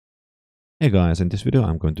Hey guys, in this video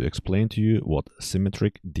I'm going to explain to you what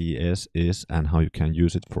SymmetricDS is and how you can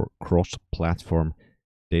use it for cross-platform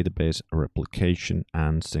database replication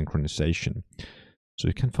and synchronization. So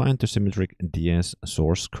you can find the SymmetricDS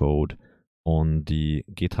source code on the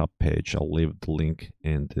GitHub page. I'll leave the link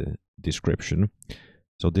in the description.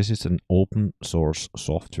 So this is an open source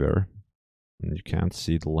software. And you can't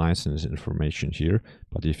see the license information here,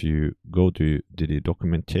 but if you go to the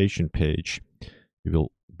documentation page, you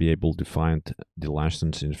will be able to find the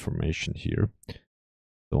license information here.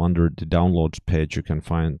 So under the downloads page, you can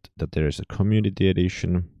find that there is a community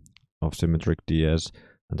edition of SymmetricDS,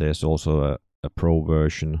 and there's also a pro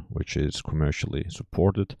version which is commercially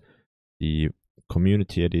supported. The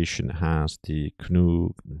community edition has the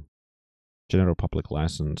GNU General Public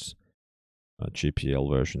License GPL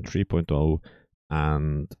version 3.0,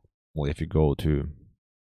 and well, if you go to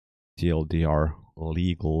TLDR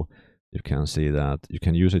legal, you can see that you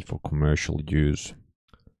can use it for commercial use,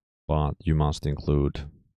 but you must include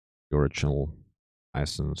the original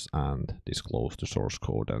license and disclose the source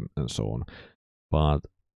code and so on. But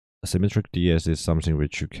SymmetricDS is something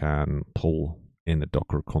which you can pull in a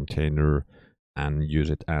Docker container and use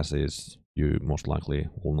it as is. You most likely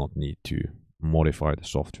will not need to modify the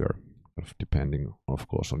software, depending, of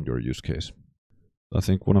course, on your use case. I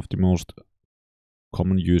think one of the most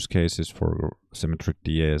common use cases for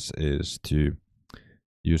SymmetricDS is to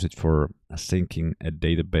use it for syncing a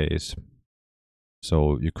database.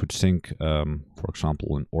 So you could sync, for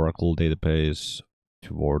example, an Oracle database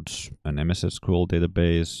towards an MS SQL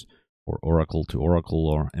database, or Oracle to Oracle,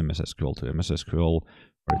 or MS SQL to MS SQL,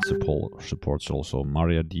 where it supports also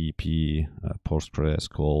MariaDB,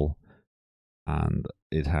 PostgreSQL, and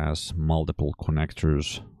it has multiple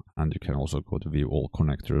connectors. And you can also go to view all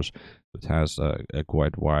connectors. It has a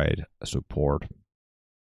quite wide support.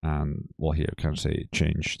 And well, here you can say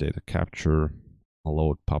change data capture,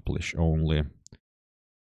 load publish only.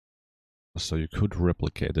 So you could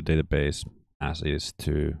replicate the database as is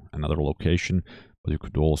to another location, but you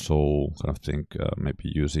could also kind of think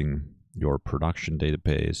maybe using your production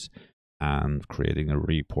database and creating a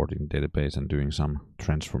reporting database and doing some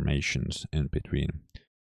transformations in between.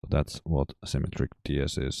 So that's what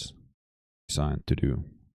SymmetricDS is designed to do.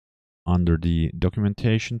 Under the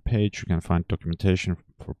documentation page, you can find documentation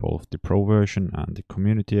for both the pro version and the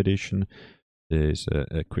community edition. There's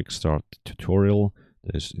a quick start tutorial.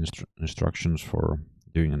 There's instructions for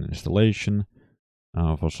doing an installation.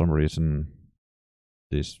 For some reason,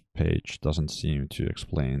 this page doesn't seem to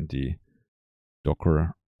explain the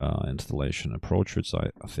Docker installation approach, which I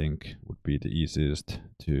think would be the easiest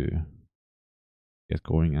to get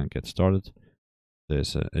going and get started.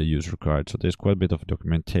 There's a user guide, so there's quite a bit of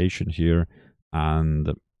documentation here,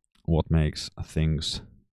 and what makes things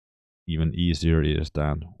even easier is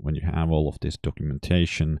that when you have all of this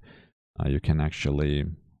documentation, you can actually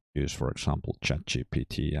use, for example,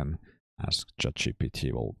 ChatGPT and ask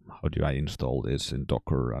ChatGPT, well, how do I install this in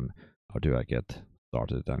Docker, and how do I get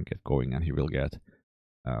started and get going? And he will get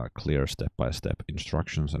clear step-by-step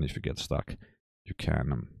instructions, and if you get stuck, you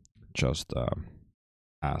can just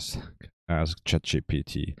ask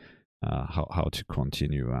ChatGPT how to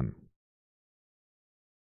continue. And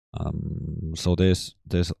so there's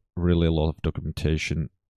really a lot of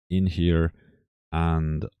documentation in here,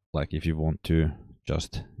 and like if you want to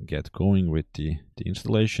just get going with the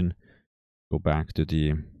installation, go back to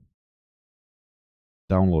the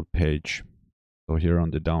download page. So here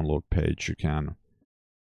on the download page, you can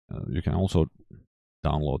also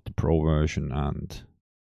download the pro version and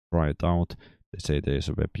try it out. They say there's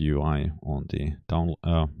a web UI on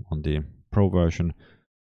the pro version,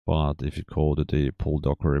 but if you go to the pull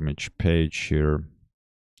Docker image page here,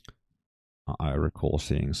 I recall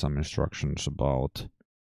seeing some instructions about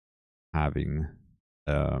having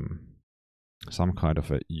some kind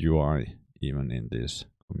of a UI even in this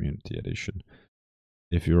community edition.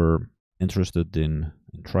 If you're interested in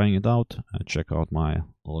trying it out, check out my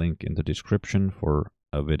link in the description for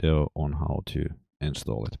a video on how to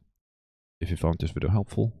install it. If you found this video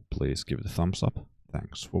helpful, please give it a thumbs up.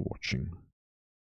 Thanks for watching.